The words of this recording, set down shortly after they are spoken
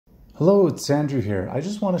Hello, it's Andrew here. I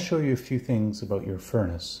just want to show you a few things about your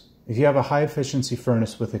furnace. If you have a high efficiency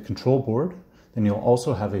furnace with a control board, then you'll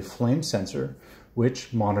also have a flame sensor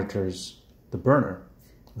which monitors the burner.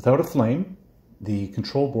 Without a flame, the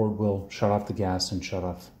control board will shut off the gas and shut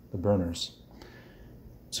off the burners.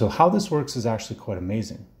 So how this works is actually quite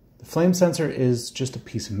amazing. The flame sensor is just a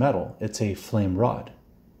piece of metal. It's a flame rod.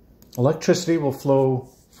 Electricity will flow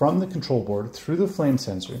from the control board through the flame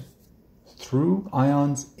sensor, through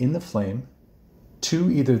ions in the flame,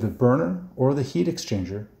 to either the burner or the heat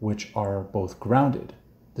exchanger, which are both grounded.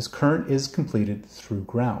 This current is completed through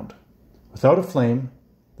ground. Without a flame,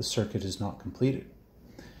 the circuit is not completed.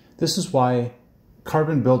 This is why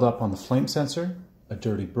carbon buildup on the flame sensor, a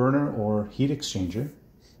dirty burner or heat exchanger,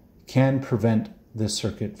 can prevent this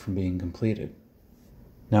circuit from being completed.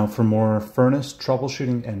 Now, for more furnace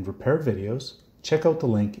troubleshooting and repair videos, check out the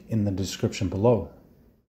link in the description below.